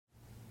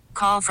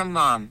call from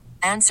mom.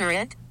 Answer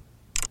it.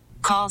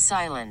 Call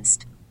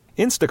silenced.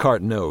 Instacart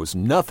knows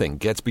nothing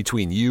gets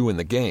between you and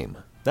the game.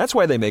 That's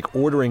why they make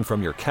ordering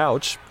from your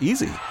couch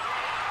easy.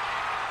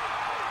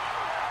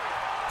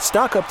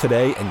 Stock up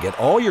today and get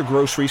all your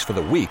groceries for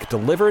the week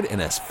delivered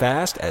in as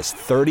fast as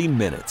 30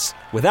 minutes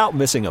without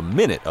missing a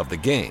minute of the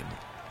game.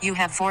 You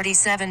have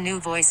 47 new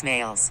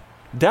voicemails.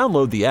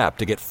 Download the app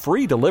to get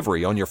free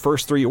delivery on your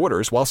first 3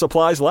 orders while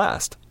supplies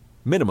last.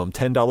 Minimum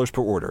 $10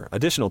 per order.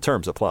 Additional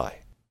terms apply.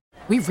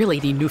 We really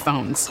need new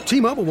phones.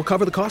 T-Mobile will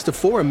cover the cost of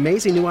 4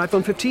 amazing new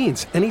iPhone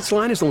 15s, and each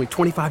line is only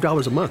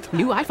 $25 a month.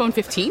 New iPhone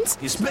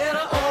 15s? It's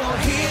better over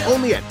here.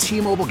 Only at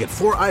T-Mobile, get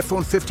 4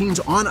 iPhone 15s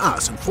on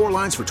us and 4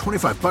 lines for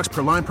 $25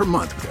 per line per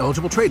month with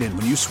eligible trade-in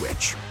when you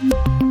switch.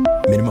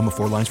 Minimum of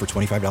 4 lines for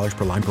 $25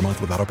 per line per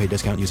month with autopay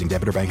discount using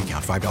debit or bank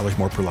account. $5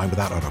 more per line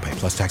without autopay,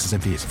 plus taxes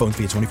and fees. Phone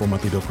fee at 24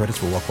 monthly bill credits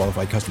for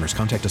well-qualified customers.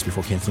 Contact us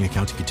before canceling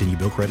account to continue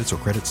bill credits or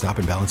credit stop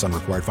and balance on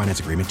required finance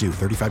agreement due.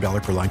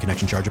 $35 per line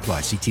connection charge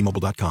applies. See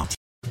T-Mobile.com.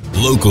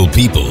 Local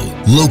people,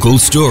 local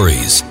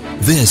stories.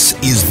 This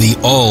is the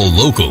All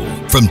Local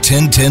from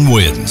 1010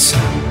 Wins.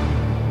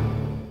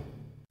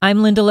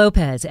 I'm Linda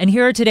Lopez, and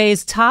here are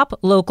today's top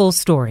local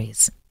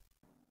stories.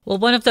 Well,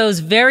 one of those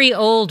very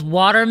old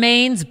water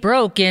mains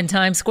broke in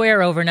Times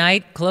Square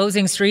overnight,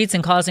 closing streets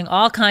and causing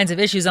all kinds of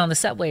issues on the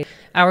subway.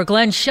 Our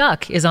Glenn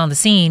Schuck is on the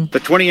scene. The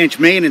 20-inch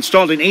main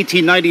installed in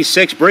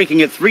 1896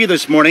 breaking at 3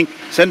 this morning,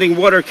 sending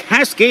water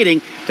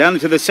cascading down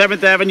into the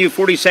 7th Avenue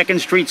 42nd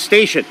Street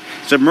station,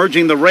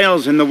 submerging the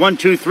rails in the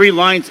 123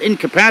 lines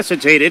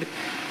incapacitated.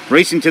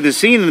 Racing to the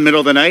scene in the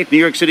middle of the night, New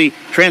York City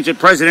Transit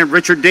President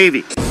Richard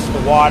Davey.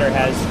 The water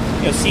has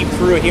seeped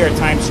through here at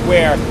Times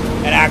Square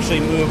and actually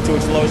moved to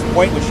its lowest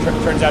point, which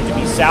turns out to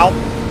be south.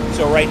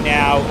 So right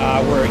now,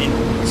 we're in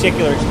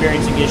particular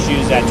experiencing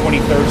issues at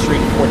 23rd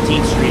Street and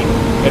 14th Street.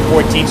 At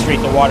 14th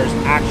Street, the water's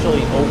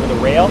actually over the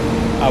rail,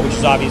 which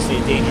is obviously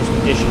a dangerous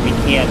condition. We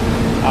can't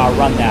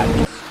run that.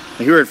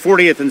 Here at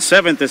 40th and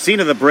 7th, the scene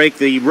of the break,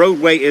 the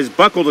roadway is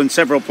buckled in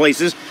several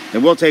places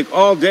and will take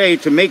all day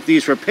to make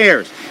these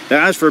repairs.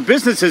 Now, as for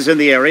businesses in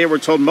the area, we're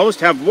told most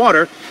have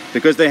water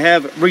because they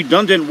have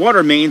redundant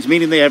water mains,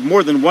 meaning they have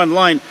more than one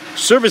line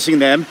servicing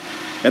them,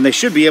 and they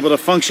should be able to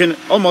function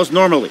almost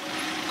normally.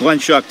 Glenn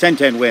Schuck,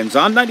 1010 Wins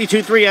on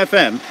 92.3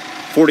 FM,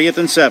 40th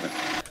and 7th.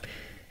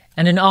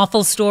 And an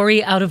awful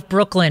story out of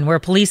Brooklyn, where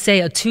police say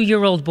a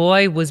 2-year-old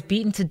boy was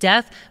beaten to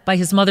death by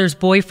his mother's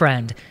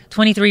boyfriend.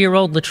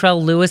 23-year-old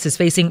Latrell Lewis is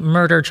facing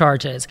murder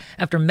charges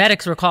after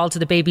medics were called to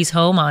the baby's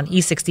home on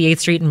East 68th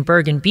Street in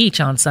Bergen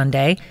Beach on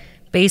Sunday.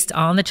 Based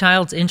on the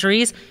child's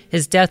injuries,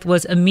 his death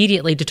was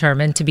immediately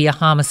determined to be a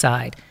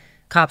homicide.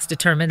 Cops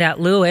determined that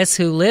Lewis,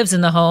 who lives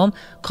in the home,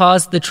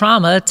 caused the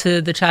trauma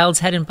to the child's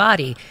head and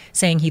body,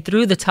 saying he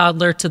threw the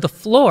toddler to the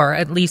floor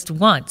at least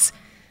once.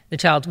 The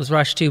child was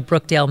rushed to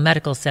Brookdale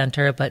Medical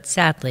Center, but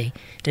sadly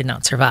did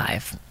not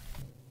survive.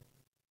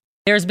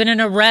 There's been an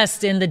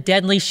arrest in the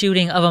deadly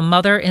shooting of a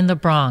mother in the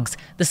Bronx.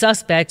 The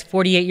suspect,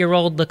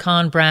 48-year-old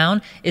Laquan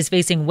Brown, is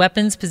facing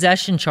weapons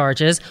possession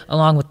charges,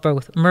 along with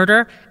both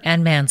murder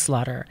and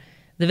manslaughter.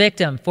 The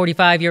victim,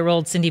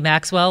 45-year-old Cindy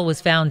Maxwell,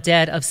 was found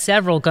dead of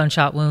several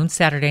gunshot wounds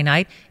Saturday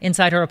night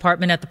inside her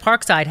apartment at the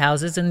Parkside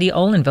houses in the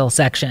Olinville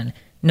section.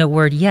 No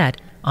word yet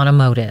on a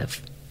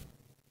motive.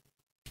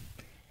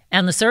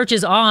 And the search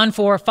is on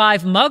for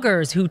 5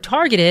 muggers who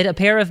targeted a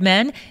pair of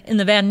men in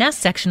the Van Ness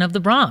section of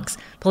the Bronx.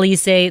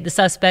 Police say the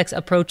suspects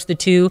approached the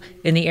two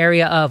in the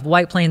area of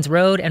White Plains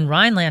Road and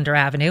Rhinelander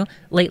Avenue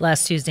late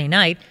last Tuesday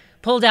night,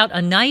 pulled out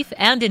a knife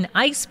and an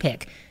ice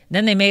pick.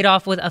 Then they made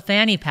off with a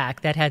fanny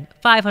pack that had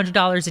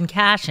 $500 in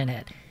cash in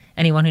it.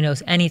 Anyone who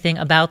knows anything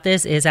about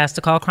this is asked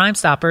to call Crime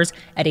Stoppers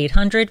at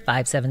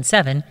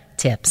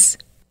 800-577-TIPS.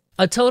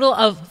 A total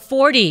of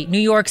 40 New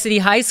York City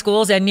high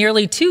schools and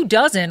nearly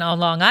 24 on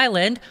Long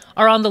Island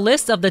are on the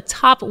list of the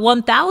top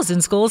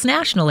 1,000 schools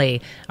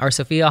nationally. Our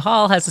Sophia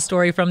Hall has a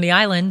story from the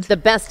island. The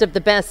best of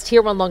the best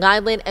here on Long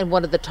Island, and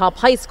one of the top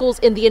high schools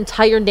in the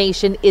entire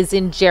nation is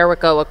in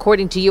Jericho.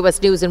 According to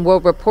U.S. News and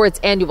World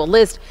Report's annual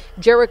list,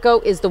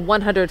 Jericho is the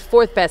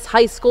 104th best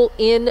high school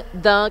in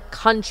the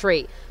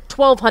country.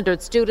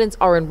 1,200 students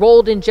are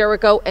enrolled in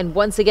Jericho and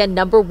once again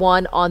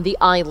 #1 on the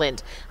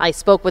island. I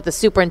spoke with the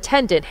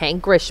superintendent,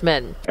 Hank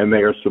Grishman. And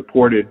they are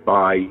supported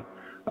by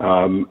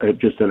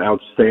just an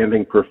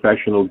outstanding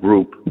professional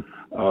group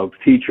of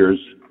teachers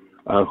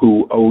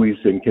who always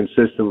and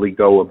consistently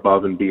go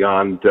above and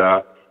beyond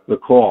the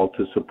call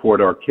to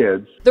support our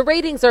kids. The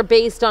ratings are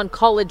based on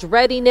college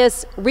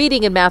readiness,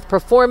 reading and math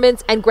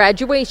performance, and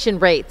graduation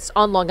rates.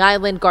 On Long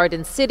Island,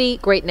 Garden City,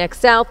 Great Neck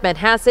South,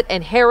 Manhasset,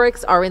 and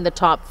Herricks are in the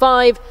top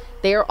 5.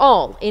 They are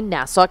all in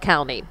Nassau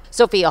County.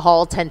 Sophia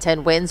Hall,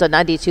 1010 Wins on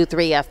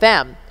 92.3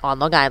 FM on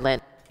Long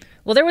Island.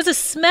 Well, there was a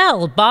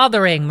smell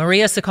bothering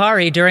Maria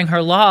Sakkari during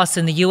her loss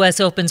in the U.S.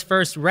 Open's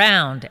first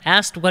round.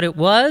 Asked what it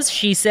was,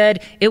 she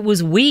said it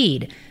was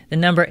weed. The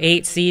number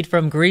 8 seed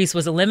from Greece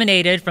was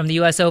eliminated from the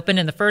U.S. Open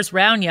in the first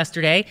round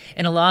yesterday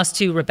in a loss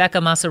to Rebecca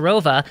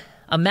Masarova,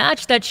 a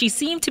match that she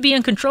seemed to be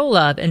in control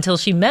of until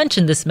she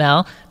mentioned the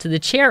smell to the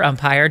chair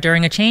umpire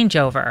during a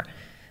changeover.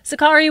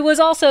 Sakari was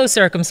also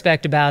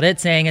circumspect about it,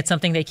 saying it's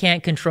something they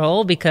can't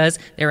control because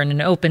they're in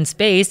an open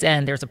space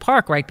and there's a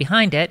park right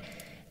behind it,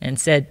 and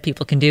said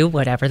people can do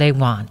whatever they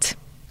want.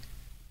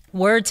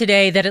 Word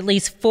today that at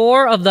least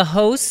 4 of the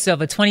hosts of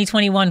a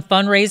 2021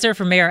 fundraiser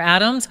for Mayor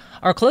Adams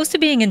are close to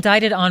being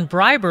indicted on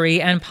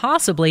bribery and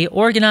possibly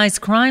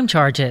organized crime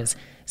charges.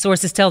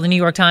 Sources tell the New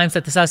York Times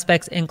that the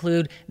suspects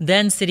include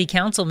then City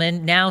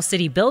Councilman, now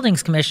City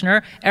Buildings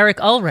Commissioner Eric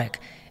Ulrich.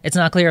 It's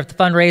not clear if the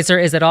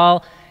fundraiser is at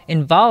all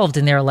involved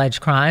in their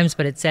alleged crimes,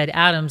 but it said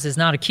Adams is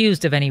not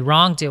accused of any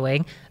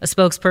wrongdoing. A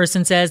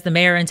spokesperson says the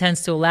mayor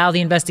intends to allow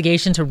the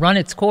investigation to run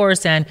its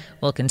course and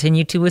will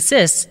continue to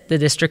assist the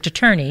district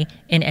attorney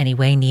in any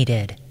way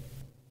needed.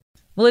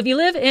 Well, if you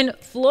live in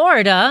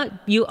Florida,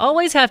 you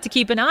always have to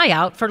keep an eye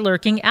out for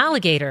lurking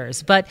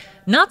alligators, but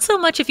not so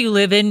much if you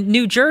live in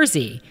New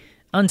Jersey.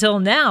 Until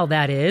now,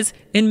 that is,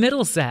 in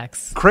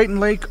Middlesex. Creighton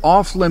Lake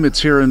off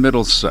limits here in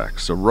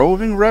Middlesex. A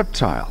roving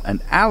reptile,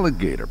 an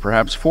alligator,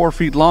 perhaps 4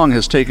 feet long,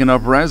 has taken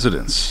up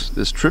residence.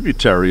 This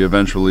tributary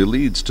eventually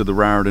leads to the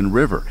Raritan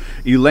River.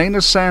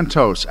 Elena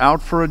Santos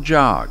out for a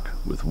jog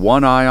with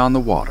one eye on the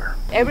water.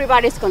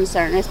 Everybody's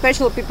concerned,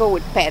 especially people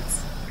with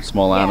pets.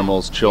 Small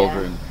animals,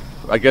 children. Yeah.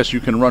 I guess you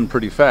can run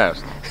pretty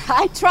fast.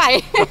 I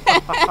try.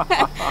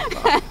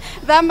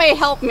 That may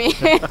help me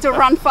to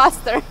run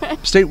faster.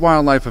 State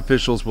wildlife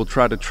officials will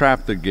try to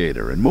trap the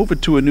gator and move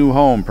it to a new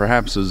home,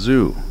 perhaps a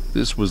zoo.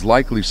 This was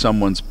likely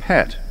someone's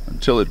pet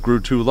until it grew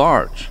too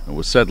large and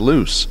was set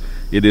loose.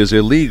 It is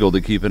illegal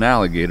to keep an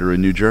alligator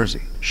in New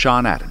Jersey.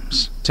 Sean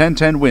Adams,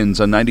 1010 Wins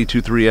on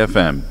 92.3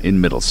 FM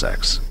in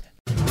Middlesex.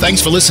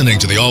 Thanks for listening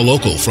to the All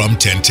Local from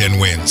 1010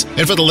 Wins.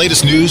 And for the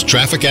latest news,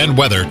 traffic, and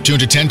weather, tune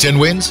to 1010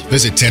 Wins,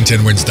 visit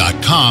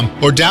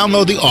 1010wins.com, or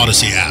download the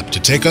Odyssey app to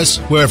take us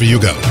wherever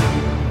you go.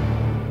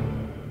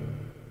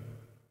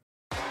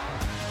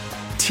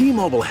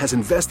 T-Mobile has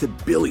invested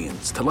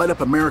billions to light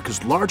up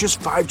America's largest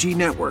 5G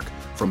network,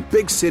 from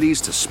big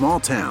cities to small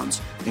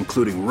towns,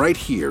 including right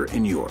here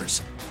in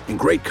yours. And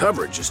great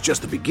coverage is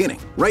just the beginning.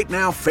 Right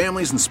now,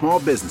 families and small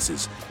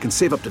businesses can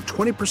save up to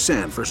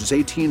 20% versus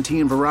AT&T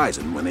and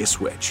Verizon when they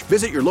switch.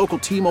 Visit your local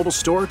T-Mobile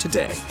store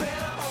today.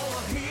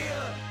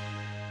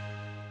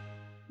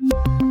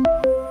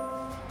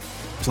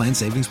 Plan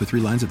savings with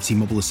 3 lines of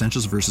T-Mobile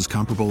Essentials versus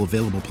comparable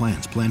available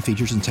plans. Plan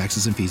features and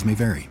taxes and fees may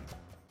vary.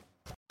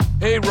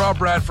 Hey, Rob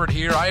Bradford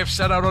here. I have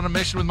set out on a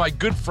mission with my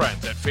good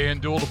friends at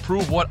FanDuel to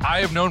prove what I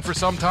have known for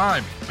some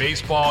time.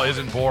 Baseball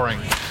isn't boring.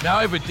 Now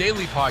I have a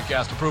daily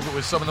podcast to prove it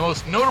with some of the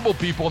most notable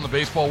people in the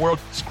baseball world,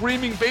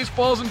 screaming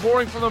baseball isn't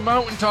boring from the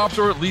mountaintops,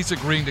 or at least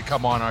agreeing to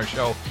come on our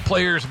show.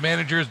 Players,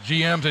 managers,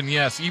 GMs, and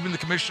yes, even the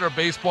commissioner of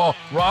baseball,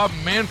 Rob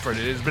Manfred.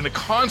 It has been a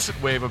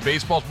constant wave of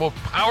baseball's most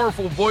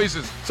powerful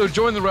voices. So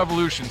join the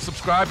revolution.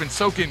 Subscribe and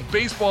soak in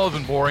Baseball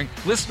Isn't Boring.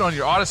 Listen on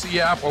your Odyssey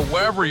app or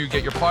wherever you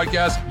get your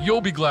podcasts. You'll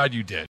be glad you did.